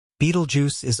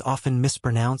Betelgeuse is often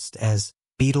mispronounced as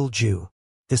Betelgeuse.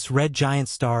 This red giant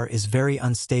star is very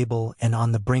unstable and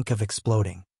on the brink of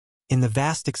exploding. In the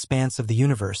vast expanse of the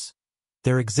universe,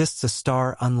 there exists a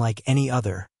star unlike any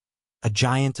other, a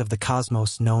giant of the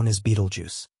cosmos known as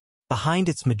Betelgeuse. Behind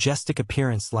its majestic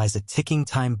appearance lies a ticking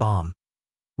time bomb,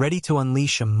 ready to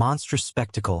unleash a monstrous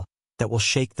spectacle that will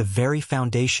shake the very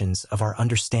foundations of our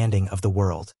understanding of the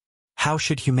world. How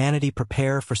should humanity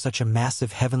prepare for such a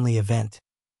massive heavenly event?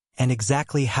 And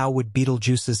exactly how would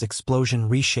Betelgeuse's explosion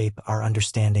reshape our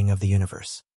understanding of the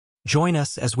universe? Join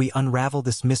us as we unravel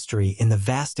this mystery in the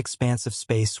vast expanse of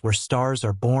space where stars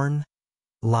are born,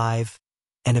 live,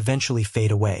 and eventually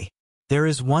fade away. There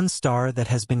is one star that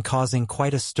has been causing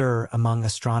quite a stir among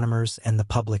astronomers and the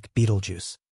public: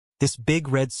 Betelgeuse. This big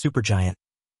red supergiant,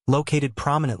 located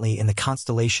prominently in the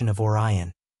constellation of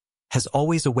Orion, has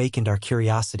always awakened our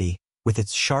curiosity with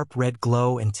its sharp red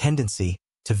glow and tendency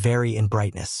to vary in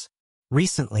brightness.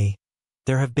 Recently,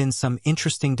 there have been some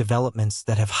interesting developments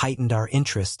that have heightened our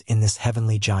interest in this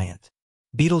heavenly giant.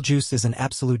 Betelgeuse is an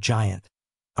absolute giant,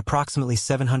 approximately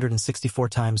 764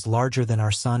 times larger than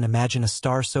our Sun. Imagine a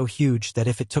star so huge that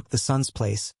if it took the Sun's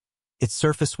place, its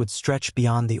surface would stretch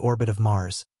beyond the orbit of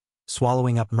Mars,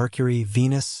 swallowing up Mercury,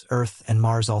 Venus, Earth, and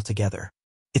Mars altogether.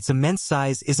 Its immense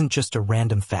size isn't just a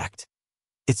random fact.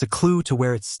 It's a clue to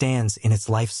where it stands in its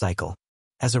life cycle.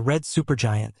 As a red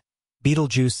supergiant,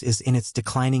 Betelgeuse is in its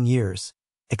declining years,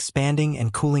 expanding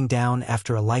and cooling down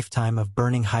after a lifetime of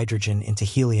burning hydrogen into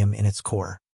helium in its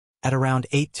core. At around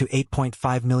 8 to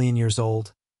 8.5 million years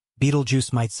old,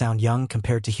 Betelgeuse might sound young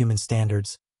compared to human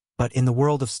standards, but in the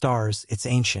world of stars, it's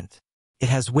ancient. It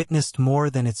has witnessed more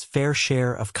than its fair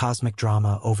share of cosmic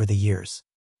drama over the years.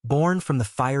 Born from the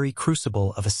fiery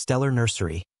crucible of a stellar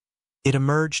nursery, it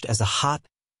emerged as a hot,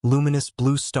 luminous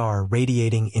blue star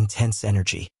radiating intense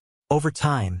energy. Over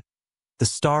time, the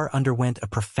star underwent a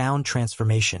profound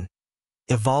transformation,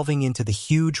 evolving into the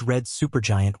huge red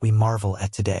supergiant we marvel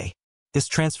at today. This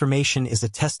transformation is a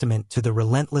testament to the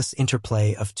relentless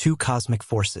interplay of two cosmic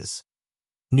forces: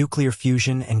 nuclear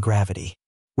fusion and gravity.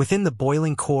 Within the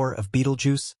boiling core of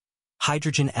Betelgeuse,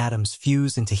 hydrogen atoms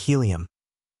fuse into helium,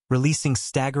 releasing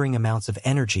staggering amounts of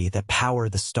energy that power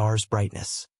the star's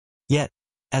brightness. Yet,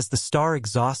 as the star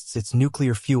exhausts its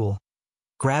nuclear fuel,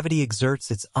 gravity exerts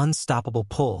its unstoppable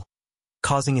pull,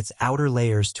 causing its outer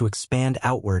layers to expand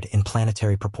outward in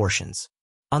planetary proportions.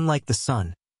 Unlike the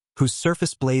Sun, whose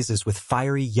surface blazes with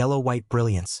fiery yellow-white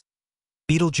brilliance,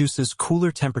 Betelgeuse's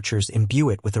cooler temperatures imbue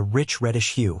it with a rich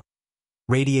reddish hue,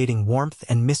 radiating warmth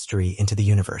and mystery into the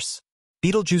universe.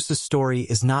 Betelgeuse's story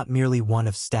is not merely one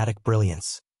of static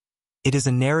brilliance. It is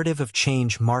a narrative of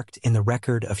change marked in the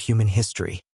record of human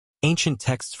history. Ancient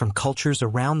texts from cultures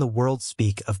around the world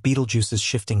speak of Betelgeuse's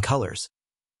shifting colors,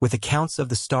 with accounts of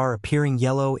the star appearing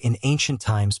yellow in ancient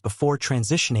times before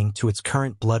transitioning to its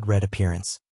current blood-red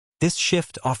appearance. This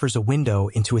shift offers a window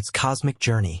into its cosmic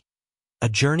journey, a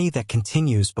journey that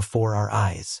continues before our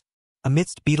eyes.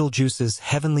 Amidst Betelgeuse's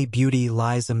heavenly beauty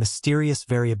lies a mysterious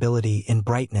variability in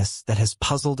brightness that has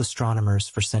puzzled astronomers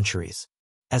for centuries.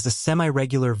 As a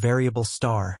semi-regular variable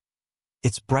star,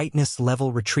 its brightness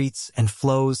level retreats and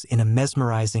flows in a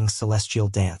mesmerizing celestial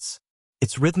dance.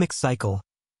 Its rhythmic cycle,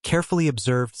 carefully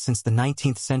observed since the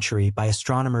 19th century by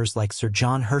astronomers like Sir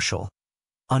John Herschel,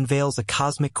 unveils a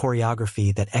cosmic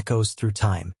choreography that echoes through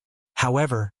time.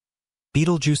 However,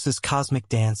 Betelgeuse's cosmic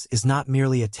dance is not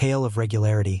merely a tale of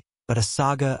regularity, but a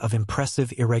saga of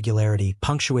impressive irregularity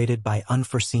punctuated by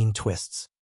unforeseen twists.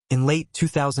 In late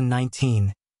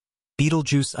 2019,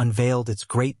 Betelgeuse unveiled its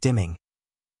great dimming,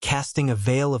 casting a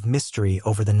veil of mystery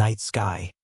over the night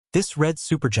sky. This red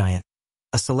supergiant,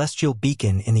 a celestial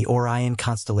beacon in the Orion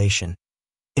constellation,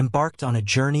 embarked on a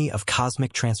journey of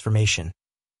cosmic transformation,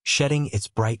 shedding its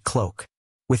bright cloak.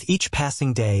 With each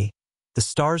passing day, the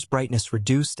star's brightness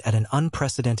reduced at an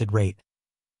unprecedented rate,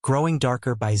 growing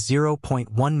darker by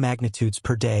 0.1 magnitudes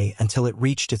per day until it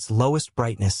reached its lowest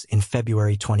brightness in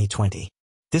February 2020.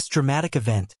 This dramatic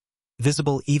event,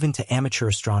 visible even to amateur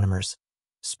astronomers,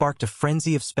 sparked a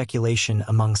frenzy of speculation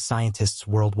among scientists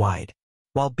worldwide.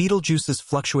 While Betelgeuse's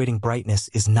fluctuating brightness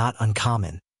is not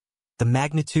uncommon, the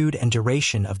magnitude and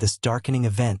duration of this darkening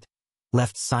event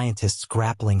left scientists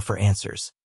grappling for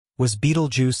answers. Was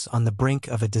Betelgeuse on the brink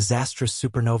of a disastrous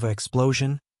supernova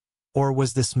explosion, or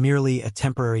was this merely a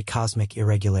temporary cosmic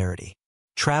irregularity?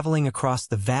 Traveling across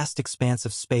the vast expanse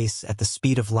of space at the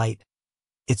speed of light,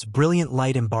 its brilliant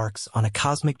light embarks on a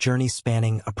cosmic journey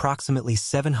spanning approximately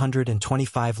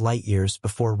 725 light-years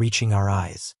before reaching our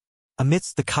eyes.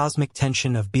 Amidst the cosmic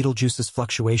tension of Betelgeuse's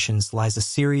fluctuations lies a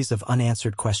series of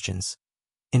unanswered questions.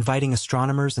 inviting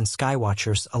astronomers and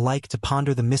skywatchers alike to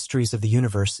ponder the mysteries of the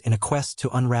universe in a quest to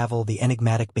unravel the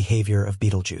enigmatic behavior of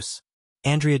Betelgeuse.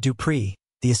 Andrea Dupree,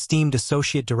 the esteemed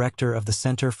associate director of the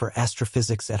Center for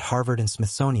Astrophysics at Harvard and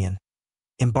Smithsonian,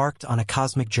 embarked on a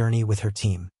cosmic journey with her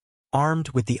team. Armed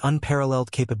with the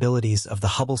unparalleled capabilities of the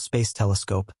Hubble Space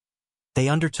Telescope, they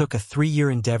undertook a 3-year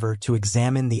endeavor to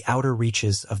examine the outer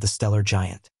reaches of the stellar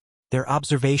giant. Their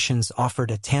observations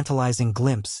offered a tantalizing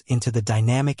glimpse into the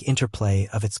dynamic interplay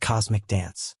of its cosmic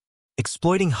dance.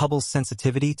 Exploiting Hubble's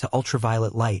sensitivity to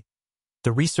ultraviolet light,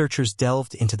 the researchers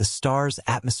delved into the star's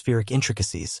atmospheric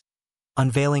intricacies,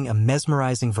 unveiling a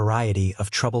mesmerizing variety of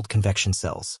troubled convection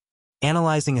cells.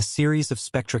 Analyzing a series of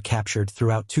spectra captured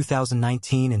throughout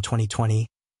 2019 and 2020,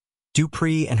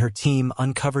 Dupree and her team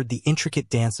uncovered the intricate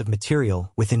dance of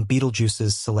material within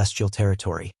Betelgeuse's celestial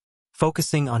territory.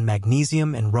 Focusing on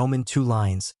magnesium and Roman II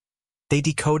lines, they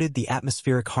decoded the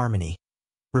atmospheric harmony,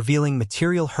 revealing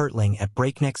material hurtling at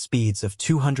breakneck speeds of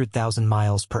 200,000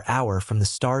 miles per hour from the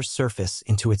star's surface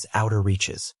into its outer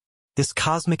reaches. This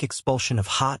cosmic expulsion of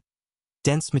hot,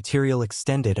 dense material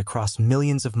extended across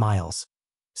millions of miles,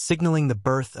 signaling the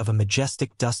birth of a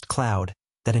majestic dust cloud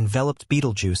that enveloped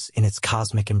Betelgeuse in its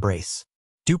cosmic embrace.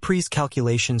 Dupree's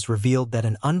calculations revealed that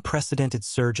an unprecedented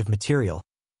surge of material,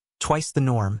 twice the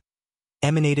norm,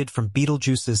 emanated from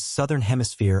Betelgeuse's southern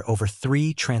hemisphere over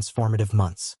 3 transformative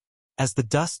months. As the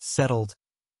dust settled,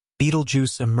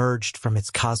 Betelgeuse emerged from its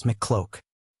cosmic cloak.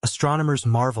 Astronomers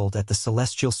marveled at the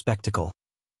celestial spectacle,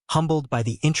 humbled by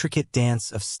the intricate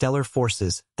dance of stellar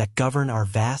forces that govern our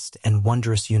vast and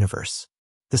wondrous universe.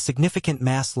 The significant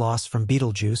mass loss from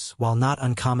Betelgeuse, while not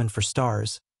uncommon for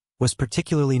stars, was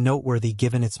particularly noteworthy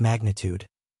given its magnitude,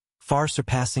 far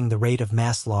surpassing the rate of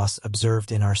mass loss observed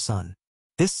in our Sun.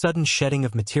 This sudden shedding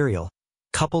of material,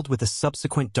 coupled with a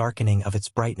subsequent darkening of its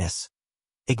brightness,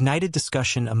 ignited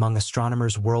discussion among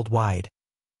astronomers worldwide,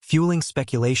 fueling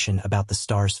speculation about the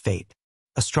star's fate.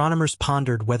 Astronomers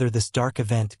pondered whether this dark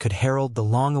event could herald the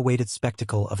long-awaited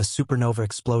spectacle of a supernova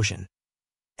explosion,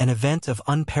 an event of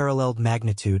unparalleled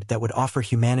magnitude that would offer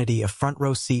humanity a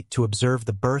front-row seat to observe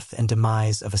the birth and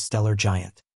demise of a stellar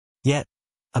giant. Yet,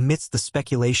 amidst the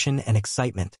speculation and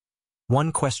excitement,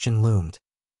 one question loomed.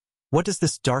 What does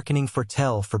this darkening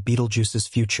foretell for Betelgeuse's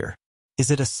future? Is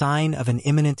it a sign of an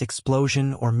imminent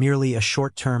explosion or merely a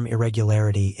short-term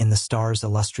irregularity in the star's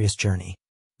illustrious journey?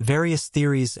 Various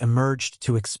theories emerged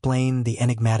to explain the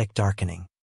enigmatic darkening.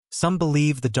 Some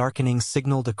believe the darkening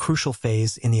signaled a crucial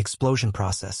phase in the explosion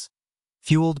process,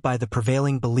 fueled by the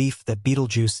prevailing belief that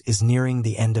Betelgeuse is nearing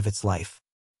the end of its life.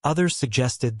 Others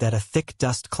suggested that a thick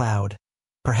dust cloud,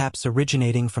 perhaps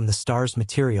originating from the star's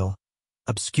material,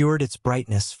 obscured its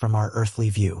brightness from our earthly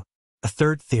view. A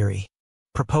third theory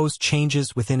proposed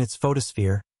changes within its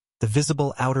photosphere, the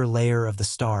visible outer layer of the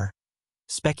star,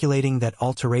 speculating that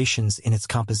alterations in its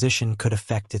composition could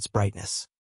affect its brightness.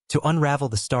 To unravel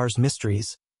the star's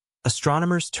mysteries,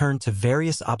 astronomers turned to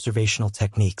various observational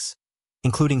techniques,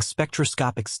 including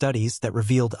spectroscopic studies that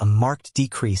revealed a marked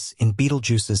decrease in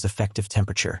Betelgeuse's effective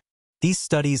temperature. These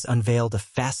studies unveiled a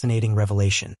fascinating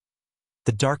revelation.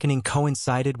 The darkening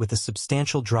coincided with a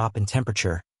substantial drop in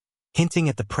temperature, hinting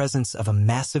at the presence of a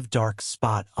massive dark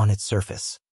spot on its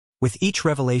surface. With each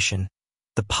revelation,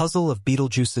 the puzzle of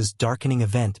Betelgeuse's darkening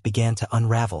event began to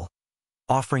unravel,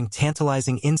 offering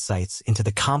tantalizing insights into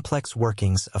the complex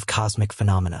workings of cosmic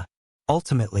phenomena.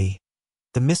 Ultimately,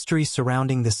 the mystery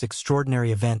surrounding this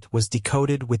extraordinary event was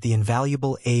decoded with the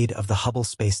invaluable aid of the Hubble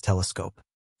Space Telescope.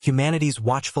 Humanity's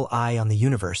watchful eye on the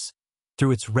universe,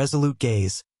 through its resolute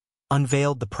gaze,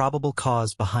 unveiled the probable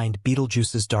cause behind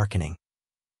Betelgeuse's darkening,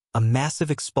 a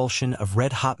massive expulsion of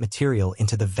red-hot material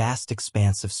into the vast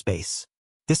expanse of space.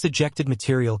 This ejected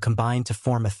material combined to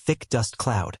form a thick dust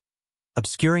cloud,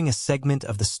 obscuring a segment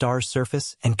of the star's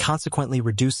surface and consequently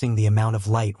reducing the amount of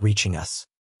light reaching us.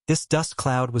 This dust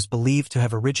cloud was believed to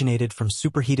have originated from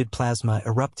superheated plasma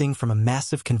erupting from a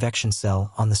massive convection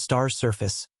cell on the star's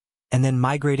surface and then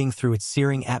migrating through its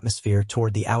searing atmosphere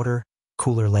toward the outer,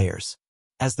 cooler layers.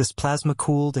 As this plasma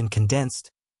cooled and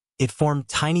condensed, it formed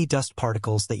tiny dust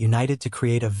particles that united to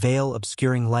create a veil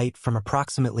obscuring light from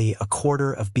approximately a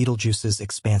quarter of Betelgeuse's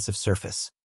expansive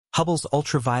surface. Hubble's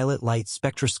ultraviolet light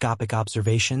spectroscopic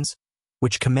observations,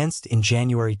 which commenced in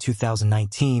January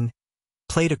 2019,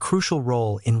 played a crucial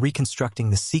role in reconstructing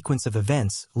the sequence of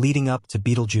events leading up to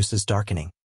Betelgeuse's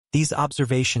darkening. These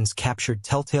observations captured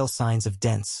telltale signs of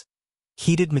dense,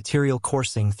 heated material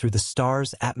coursing through the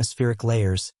star's atmospheric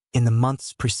layers in the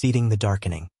months preceding the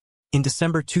darkening. In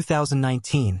December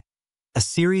 2019, a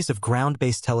series of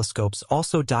ground-based telescopes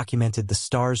also documented the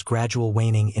star's gradual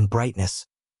waning in brightness,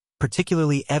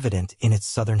 particularly evident in its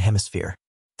southern hemisphere.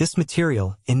 This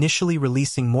material, initially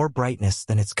releasing more brightness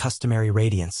than its customary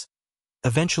radiance,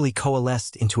 eventually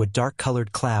coalesced into a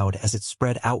dark-colored cloud as it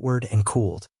spread outward and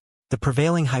cooled. The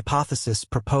prevailing hypothesis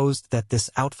proposed that this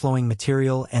outflowing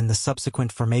material and the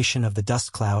subsequent formation of the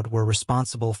dust cloud were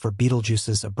responsible for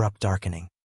Betelgeuse's abrupt darkening.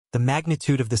 The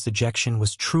magnitude of this ejection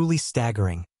was truly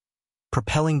staggering,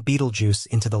 propelling Betelgeuse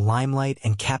into the limelight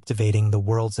and captivating the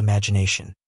world's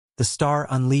imagination. The star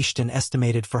unleashed an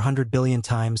estimated 400 billion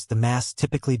times the mass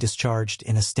typically discharged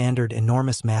in a standard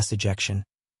enormous mass ejection,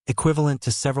 equivalent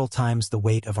to several times the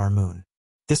weight of our moon.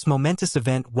 This momentous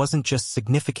event wasn't just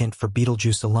significant for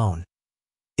Betelgeuse alone.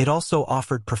 It also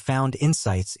offered profound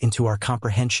insights into our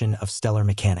comprehension of stellar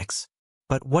mechanics.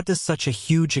 But what does such a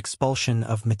huge expulsion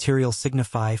of material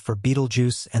signify for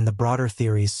Betelgeuse and the broader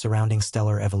theories surrounding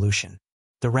stellar evolution?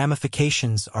 The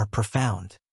ramifications are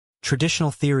profound. Traditional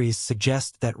theories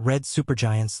suggest that red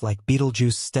supergiants like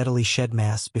Betelgeuse steadily shed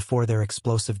mass before their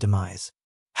explosive demise.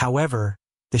 However,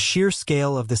 the sheer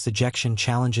scale of this ejection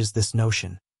challenges this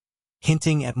notion,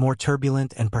 hinting at more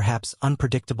turbulent and perhaps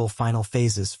unpredictable final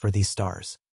phases for these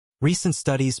stars. Recent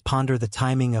studies ponder the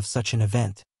timing of such an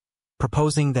event,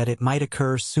 proposing that it might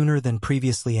occur sooner than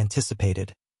previously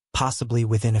anticipated, possibly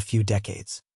within a few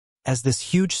decades. As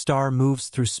this huge star moves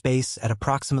through space at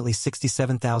approximately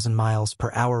 67,000 miles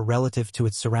per hour relative to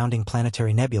its surrounding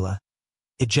planetary nebula,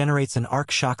 it generates an arc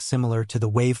shock similar to the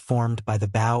wave formed by the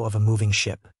bow of a moving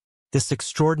ship. This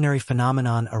extraordinary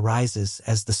phenomenon arises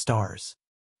as the star's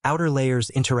outer layers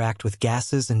interact with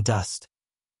gases and dust,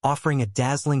 offering a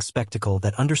dazzling spectacle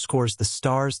that underscores the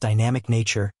star's dynamic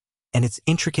nature and its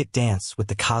intricate dance with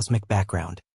the cosmic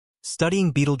background.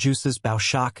 Studying Betelgeuse's bow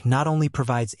shock not only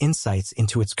provides insights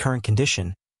into its current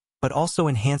condition, but also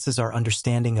enhances our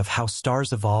understanding of how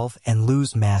stars evolve and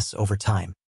lose mass over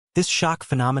time. This shock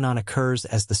phenomenon occurs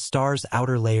as the star's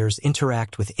outer layers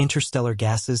interact with interstellar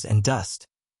gases and dust,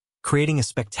 creating a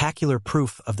spectacular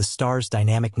proof of the star's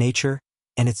dynamic nature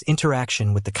and its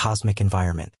interaction with the cosmic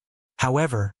environment.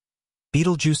 However,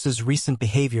 Betelgeuse's recent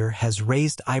behavior has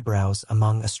raised eyebrows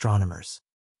among astronomers.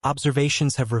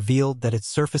 Observations have revealed that its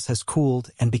surface has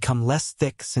cooled and become less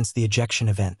thick since the ejection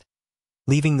event,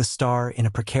 leaving the star in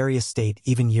a precarious state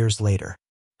even years later.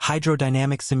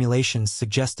 Hydrodynamic simulations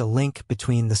suggest a link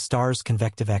between the star's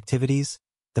convective activities,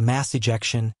 the mass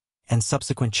ejection, and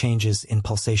subsequent changes in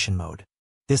pulsation mode.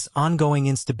 This ongoing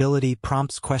instability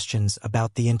prompts questions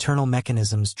about the internal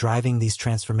mechanisms driving these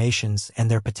transformations and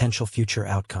their potential future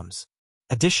outcomes.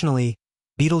 Additionally,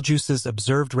 Betelgeuse's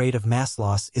observed rate of mass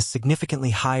loss is significantly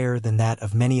higher than that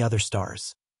of many other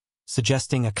stars,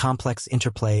 suggesting a complex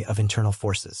interplay of internal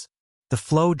forces. The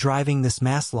flow driving this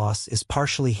mass loss is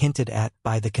partially hinted at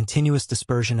by the continuous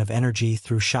dispersion of energy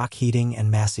through shock heating and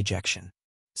mass ejection.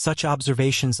 Such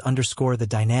observations underscore the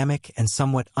dynamic and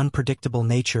somewhat unpredictable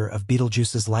nature of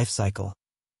Betelgeuse's life cycle,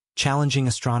 challenging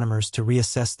astronomers to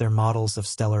reassess their models of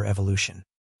stellar evolution.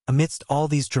 Amidst all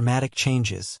these dramatic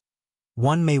changes,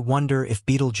 one may wonder if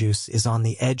Betelgeuse is on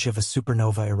the edge of a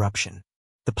supernova eruption.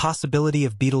 The possibility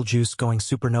of Betelgeuse going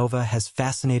supernova has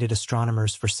fascinated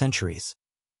astronomers for centuries,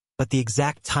 but the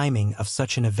exact timing of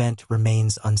such an event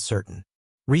remains uncertain.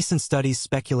 Recent studies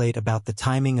speculate about the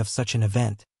timing of such an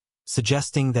event,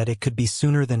 suggesting that it could be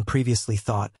sooner than previously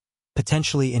thought,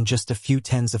 potentially in just a few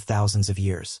tens of thousands of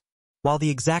years. While the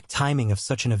exact timing of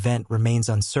such an event remains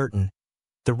uncertain,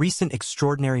 the recent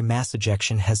extraordinary mass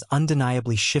ejection has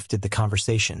undeniably shifted the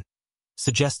conversation,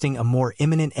 suggesting a more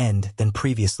imminent end than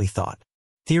previously thought.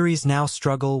 Theories now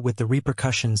struggle with the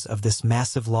repercussions of this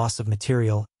massive loss of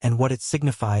material and what it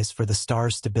signifies for the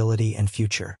star's stability and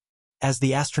future. As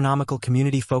the astronomical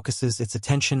community focuses its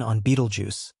attention on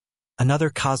Betelgeuse,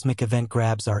 another cosmic event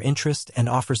grabs our interest and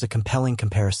offers a compelling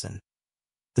comparison: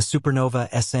 the supernova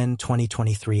SN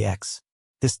 2023X.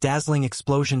 This dazzling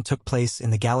explosion took place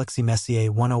in the galaxy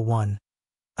Messier 101,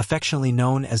 affectionately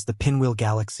known as the Pinwheel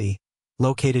Galaxy,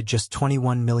 located just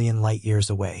 21 million light-years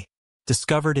away.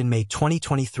 Discovered in May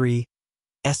 2023,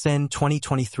 SN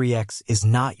 2023X is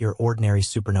not your ordinary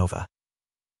supernova.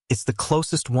 It's the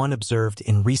closest one observed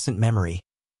in recent memory,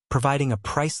 providing a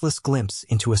priceless glimpse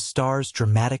into a star's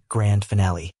dramatic grand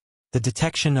finale. The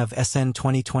detection of SN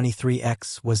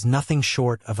 2023X was nothing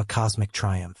short of a cosmic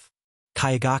triumph.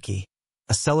 Kayagaki,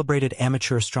 a celebrated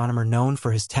amateur astronomer known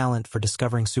for his talent for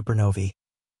discovering supernovae,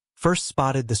 first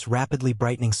spotted this rapidly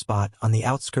brightening spot on the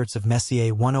outskirts of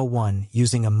Messier 101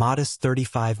 using a modest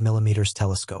 35 mm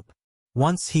telescope.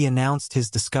 Once he announced his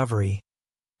discovery,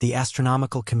 the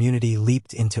astronomical community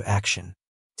leaped into action.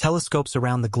 Telescopes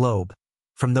around the globe,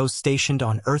 from those stationed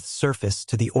on Earth's surface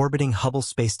to the orbiting Hubble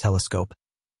Space Telescope,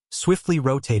 swiftly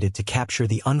rotated to capture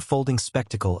the unfolding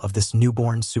spectacle of this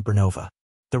newborn supernova.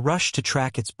 The rush to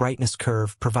track its brightness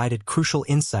curve provided crucial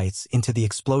insights into the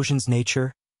explosion's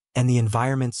nature and the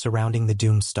environment surrounding the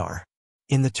doomed star.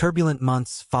 In the turbulent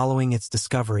months following its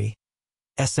discovery,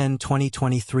 SN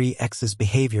 2023X's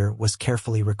behavior was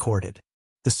carefully recorded.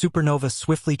 The supernova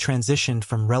swiftly transitioned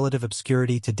from relative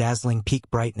obscurity to dazzling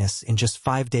peak brightness in just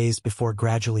 5 days before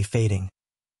gradually fading,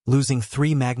 losing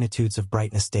 3 magnitudes of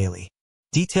brightness daily.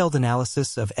 Detailed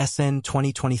analysis of SN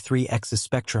 2023X's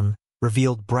spectrum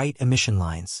revealed bright emission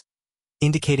lines,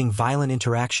 indicating violent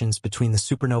interactions between the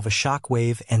supernova shock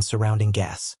wave and surrounding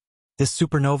gas. This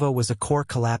supernova was a core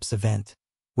collapse event,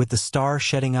 with the star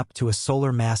shedding up to a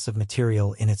solar mass of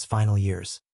material in its final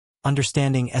years.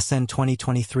 Understanding SN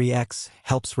 2023X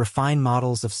helps refine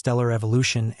models of stellar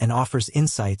evolution and offers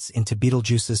insights into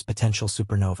Betelgeuse's potential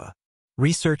supernova.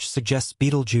 Research suggests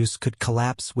Betelgeuse could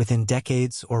collapse within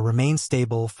decades or remain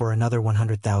stable for another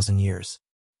 100,000 years.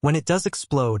 When it does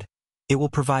explode, it will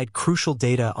provide crucial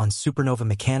data on supernova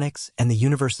mechanics and the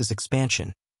universe's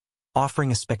expansion,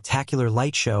 offering a spectacular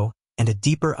light show and a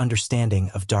deeper understanding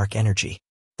of dark energy.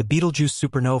 The Betelgeuse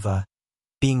supernova,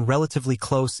 being relatively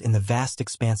close in the vast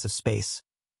expanse of space,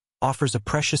 offers a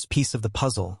precious piece of the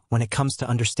puzzle when it comes to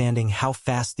understanding how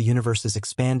fast the universe is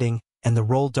expanding and the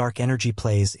role dark energy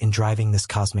plays in driving this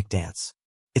cosmic dance.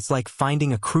 It's like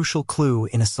finding a crucial clue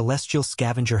in a celestial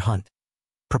scavenger hunt,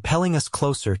 propelling us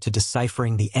closer to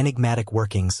deciphering the enigmatic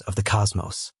workings of the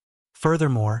cosmos.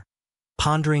 Furthermore,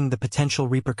 pondering the potential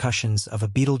repercussions of a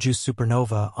Betelgeuse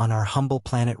supernova on our humble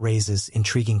planet raises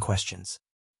intriguing questions.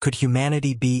 Could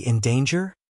humanity be in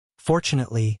danger?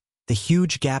 Fortunately, the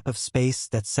huge gap of space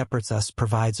that separates us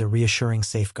provides a reassuring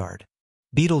safeguard.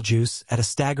 Betelgeuse, at a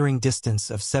staggering distance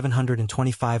of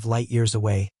 725 light-years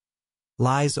away,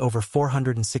 lies over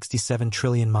 467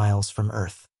 trillion miles from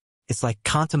Earth. It's like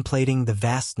contemplating the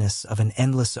vastness of an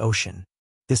endless ocean.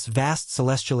 This vast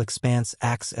celestial expanse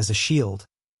acts as a shield,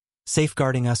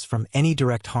 safeguarding us from any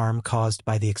direct harm caused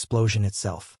by the explosion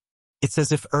itself. It's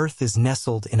as if Earth is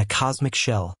nestled in a cosmic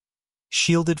shell,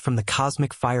 shielded from the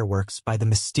cosmic fireworks by the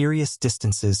mysterious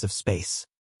distances of space.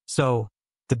 So,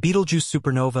 the Betelgeuse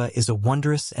supernova is a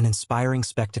wondrous and inspiring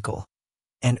spectacle,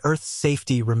 and Earth's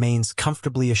safety remains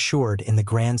comfortably assured in the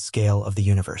grand scale of the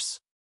universe.